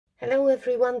Hello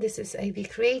everyone, this is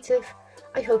ABcreative.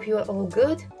 I hope you are all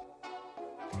good.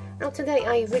 Now today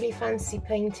I really fancy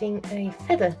painting a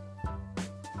feather.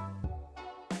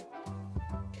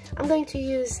 I'm going to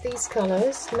use these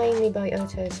colours, mainly by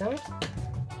Arteza.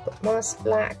 Got Mars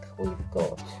Black, we've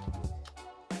got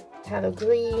Tallow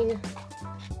Green,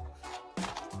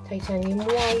 Titanium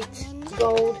White,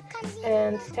 Gold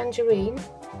and Tangerine,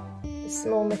 the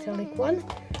small metallic one.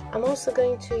 I'm also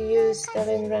going to use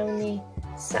Darren Rowney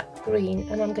Sap Green,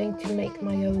 and I'm going to make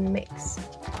my own mix.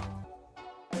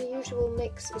 The usual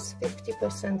mix is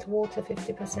 50% water,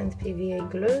 50%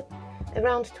 PVA glue,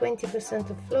 around 20%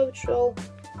 of Floetrol,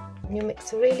 and you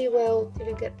mix really well till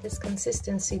you get this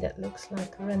consistency that looks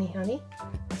like runny honey.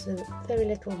 There's a very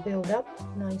little build up,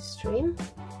 nice stream.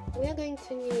 We are going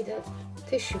to need a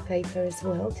tissue paper as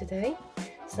well today,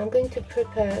 so I'm going to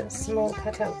prepare small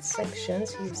cutout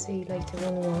sections. You'll see later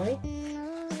on why.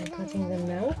 So I'm cutting them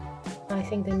now. I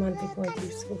think they might be quite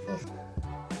useful for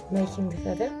making the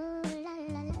feather.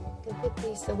 I'll put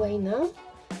these away now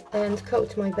and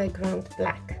coat my background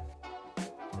black.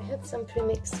 I had some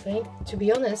pre-mixed paint. To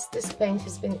be honest, this paint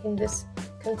has been in this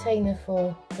container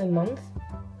for a month,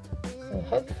 so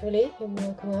hopefully it will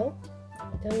work well.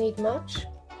 I don't need much.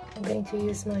 I'm going to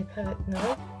use my palette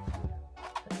now.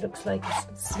 It looks like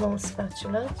a small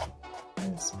spatula,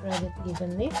 and spread it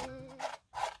evenly.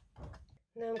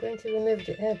 Now I'm going to remove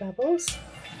the air bubbles.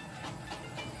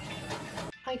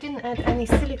 I didn't add any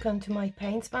silicone to my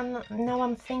paints, but now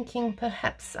I'm thinking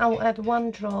perhaps I'll add one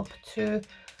drop to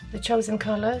the chosen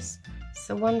colors.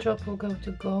 So one drop will go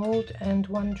to gold and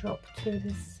one drop to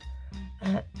this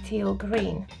teal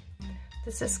green.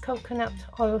 This is coconut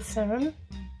oil serum,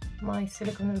 my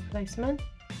silicone replacement.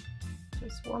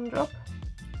 Just one drop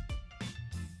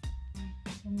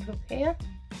here.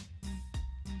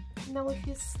 Now if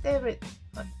you stir it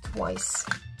twice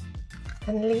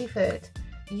and leave it,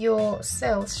 your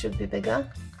cells should be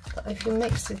bigger, but if you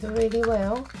mix it really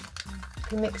well,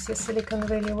 if you mix your silicone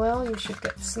really well, you should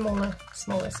get smaller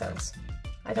cells.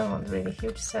 I don't want really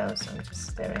huge cells, I'm just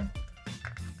stirring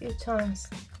a few times.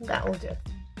 That will do.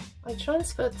 I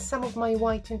transferred some of my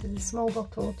white into the small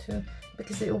bottle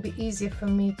because it will be easier for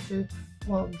me to,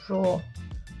 well, draw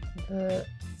the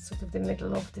sort of the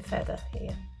middle of the feather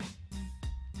here.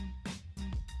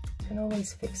 Can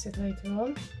always fix it later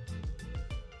on.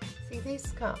 See, these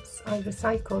cups I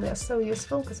recycle, they are so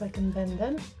useful because I can bend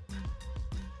them.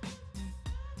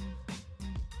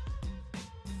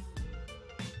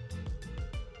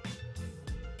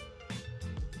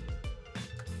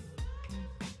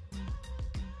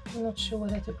 I'm not sure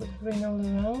whether to put green all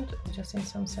around or just in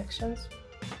some sections.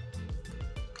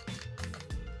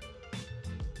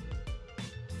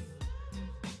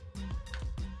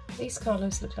 These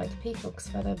colours look like peacock's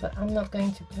feather, but I'm not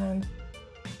going to plan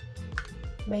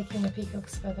making a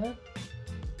peacock's feather,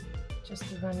 just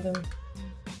a random.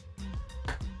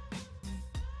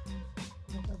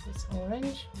 I've got this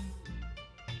orange,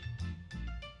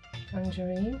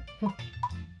 tangerine,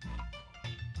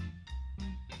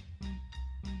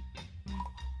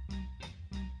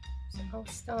 so I'll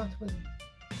start with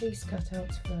these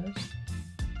cutouts first.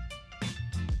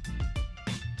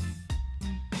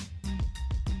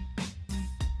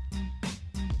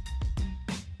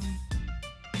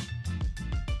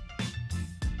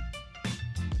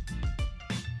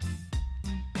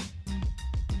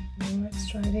 Let's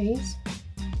try these.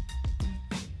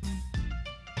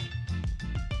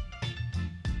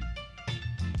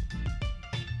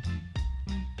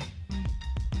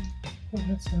 Oh,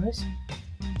 that's nice.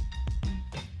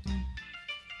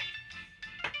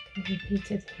 Can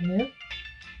repeat it here.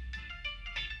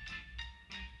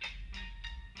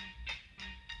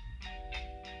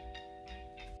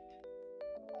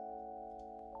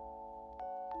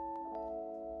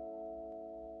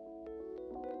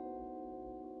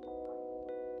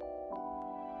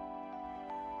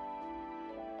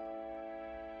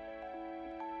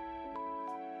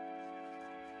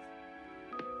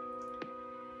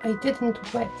 I didn't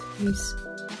wet these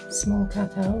small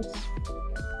cutouts.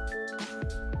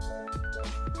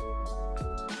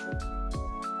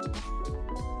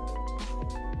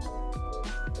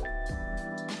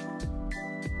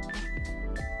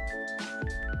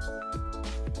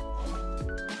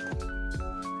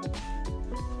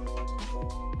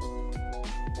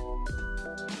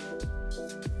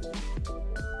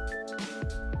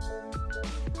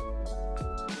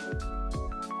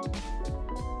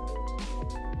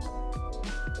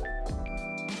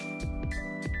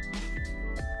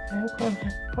 I'm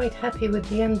quite happy with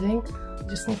the ending. I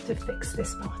just need to fix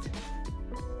this part.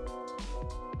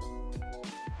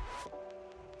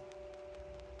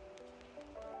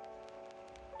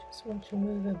 Just want to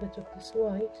move a bit of this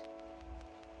white.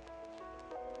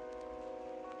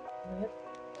 Yep.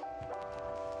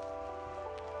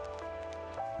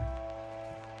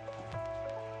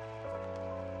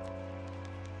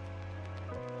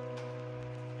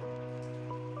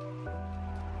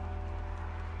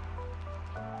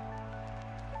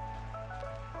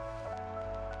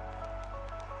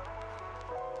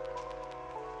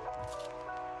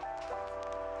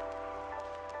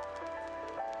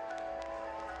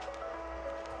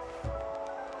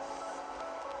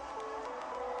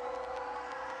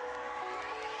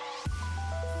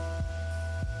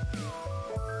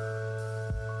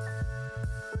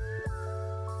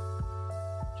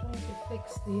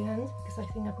 Fix the end because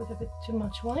I think I put a bit too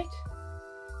much white.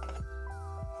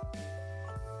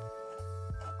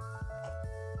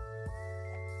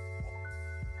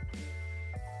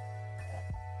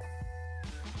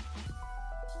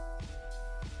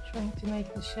 Trying to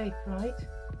make the shape right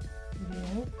in the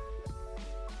end.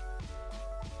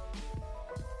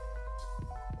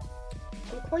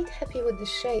 I'm quite happy with the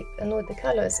shape and with the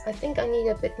colors. I think I need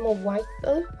a bit more white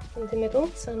though in the middle,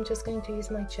 so I'm just going to use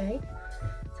my chain.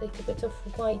 Take a bit of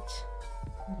white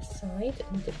on the side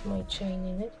and dip my chain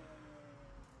in it.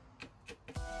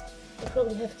 I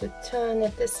probably have to turn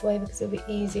it this way because it'll be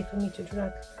easier for me to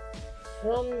drag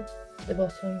from the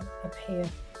bottom up here.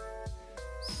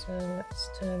 So let's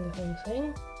turn the whole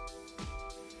thing.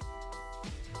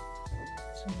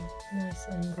 It's a nice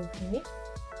angle for me.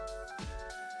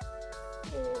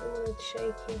 Oh, it's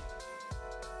shaky.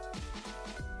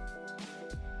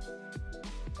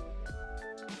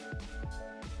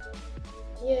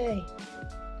 Yay!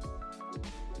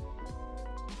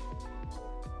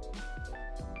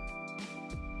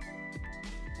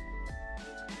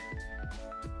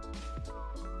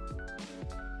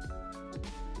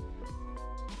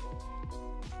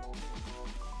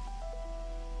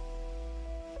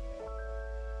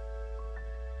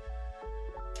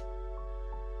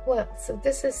 Well, so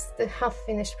this is the half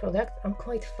finished product. I'm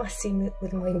quite fussy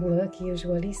with my work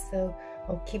usually, so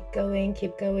I'll keep going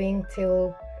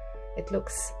till it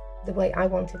looks the way I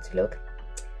want it to look.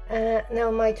 Now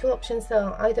my two options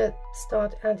are either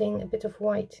start adding a bit of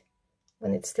white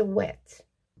when it's still wet,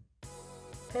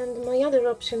 and my other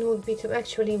option would be to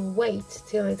actually wait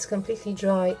till it's completely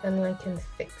dry and I can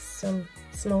fix some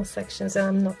small sections that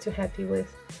I'm not too happy with.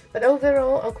 But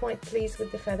overall I'm quite pleased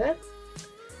with the feather.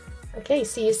 Okay,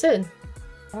 see you soon.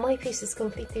 My piece is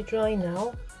completely dry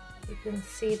now. You can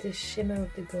see the shimmer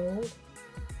of the gold,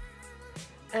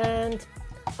 and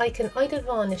I can either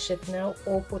varnish it now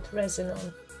or put resin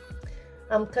on.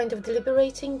 I'm kind of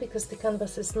deliberating because the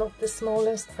canvas is not the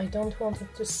smallest. I don't want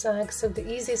it to sag, so the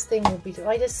easiest thing would be to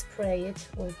either spray it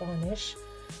with varnish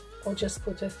or just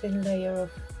put a thin layer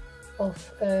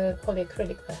of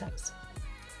polyacrylic perhaps.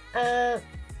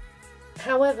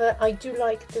 However, I do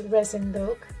like the resin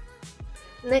look.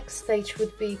 Next stage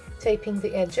would be taping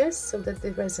the edges so that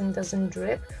the resin doesn't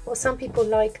drip. Well, some people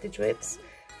like the drips.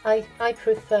 I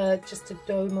prefer just a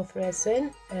dome of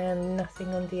resin and nothing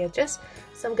on the edges.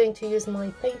 So I'm going to use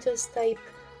my painter's tape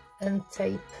and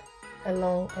tape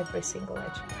along every single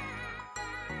edge.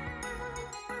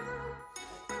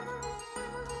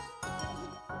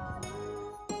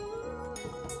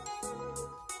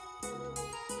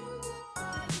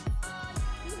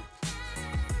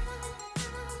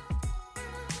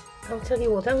 I'll tell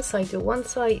you what else I do.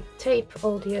 Once I tape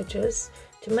all the edges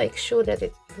to make sure that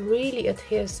it really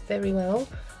adheres very well,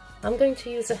 I'm going to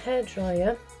use a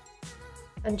hairdryer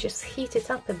and just heat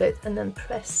it up a bit and then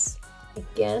press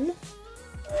again.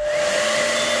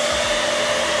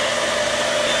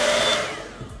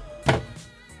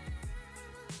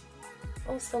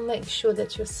 Also make sure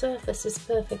that your surface is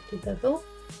perfectly level.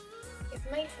 It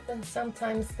may happen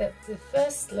sometimes that the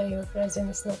first layer of resin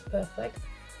is not perfect.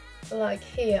 Like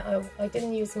here, I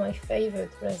didn't use my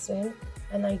favorite resin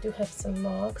and I do have some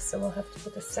marks, so I'll have to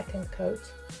put a second coat.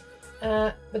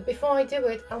 But before I do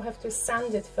it, I'll have to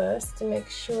sand it first to make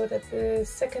sure that the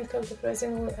second coat of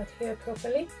resin will adhere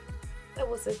properly. That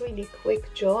was a really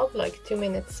quick job, like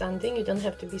 2-minute sanding. You don't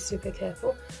have to be super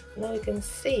careful. Now you can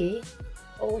see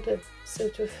all the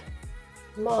sort of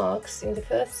marks in the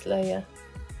first layer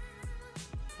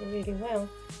really well.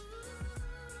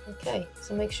 Okay,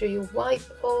 so make sure you wipe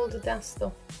all the dust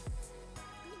off.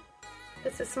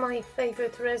 This is my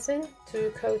favorite resin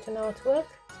to coat an artwork.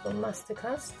 It's called Master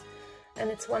Cast, and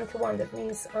it's 1:1. That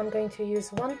means I'm going to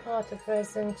use 1 part of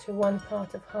resin to 1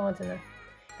 part of hardener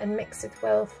and mix it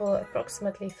well for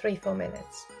approximately 3-4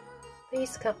 minutes.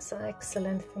 These cups are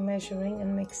excellent for measuring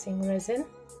and mixing resin.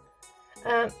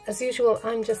 As usual,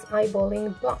 I'm just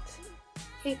eyeballing, but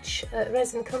each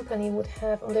resin company would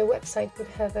have on their website would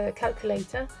have a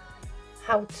calculator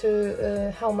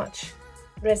how much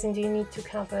resin do you need to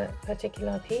cover a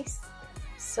particular piece.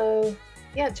 So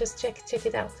yeah, just check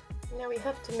it out. Now we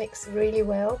have to mix really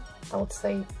well. I would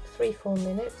say 3-4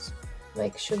 minutes.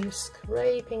 Make sure you're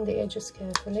scraping the edges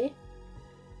carefully,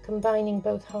 combining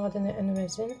both hardener and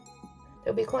resin.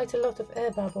 There'll be quite a lot of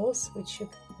air bubbles, which you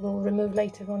will remove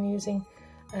later on using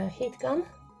a heat gun.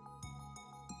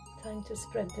 Time to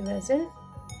spread the resin.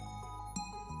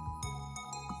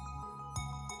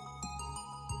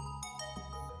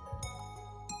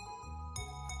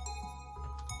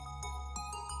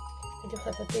 I do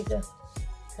have a bigger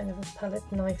kind of a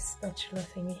palette knife spatula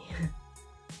thingy.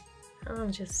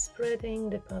 I'm just spreading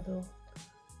the puddle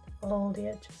all the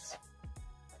edges.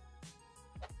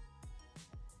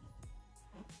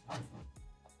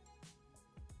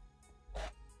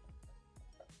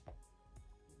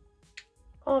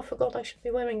 Oh, I forgot I should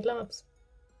be wearing gloves.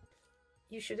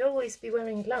 You should always be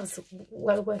wearing gloves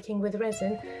while working with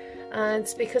resin. And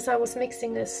it's because I was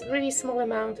mixing this really small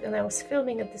amount and I was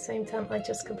filming at the same time, I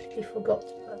just completely forgot.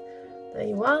 But there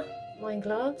you are, my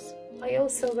gloves. I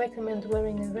also recommend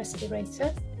wearing a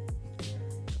respirator.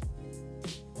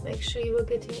 Make sure you are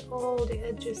getting all the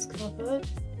edges covered.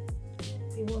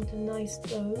 You want a nice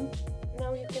tone.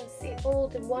 Now you can see all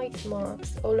the white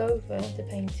marks all over the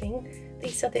painting.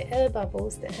 These are the air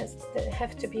bubbles that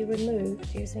have to be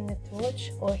removed using a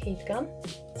torch or a heat gun.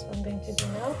 That's what I'm going to do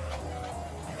now.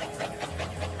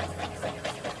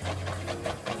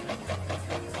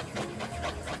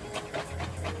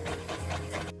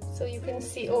 So you can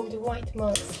see all the white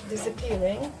marks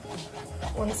disappearing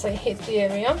once I hit the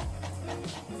area.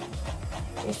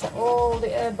 These are all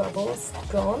the air bubbles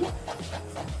gone.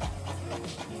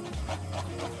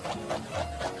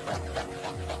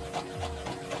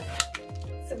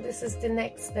 So this is the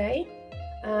next day.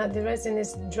 The resin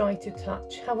is dry to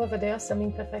touch. However, there are some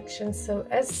imperfections, so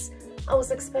as I was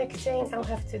expecting, I'll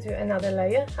have to do another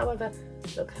layer. However,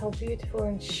 look how beautiful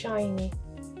and shiny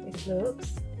it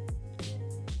looks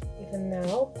even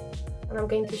now. And I'm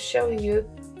going to show you,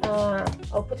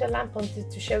 I'll put a lamp on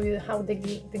to show you how the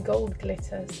gold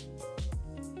glitters.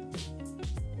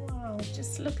 Wow,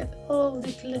 just look at all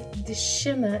the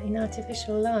shimmer in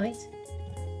artificial light,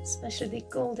 especially the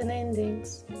golden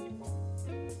endings.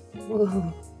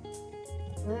 Whoa,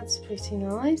 that's pretty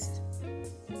nice.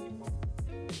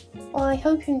 Well, I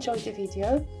hope you enjoyed the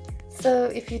video. So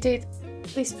if you did,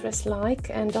 please press like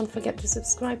and don't forget to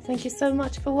subscribe. Thank you so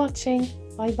much for watching.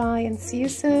 Bye bye and see you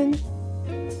soon.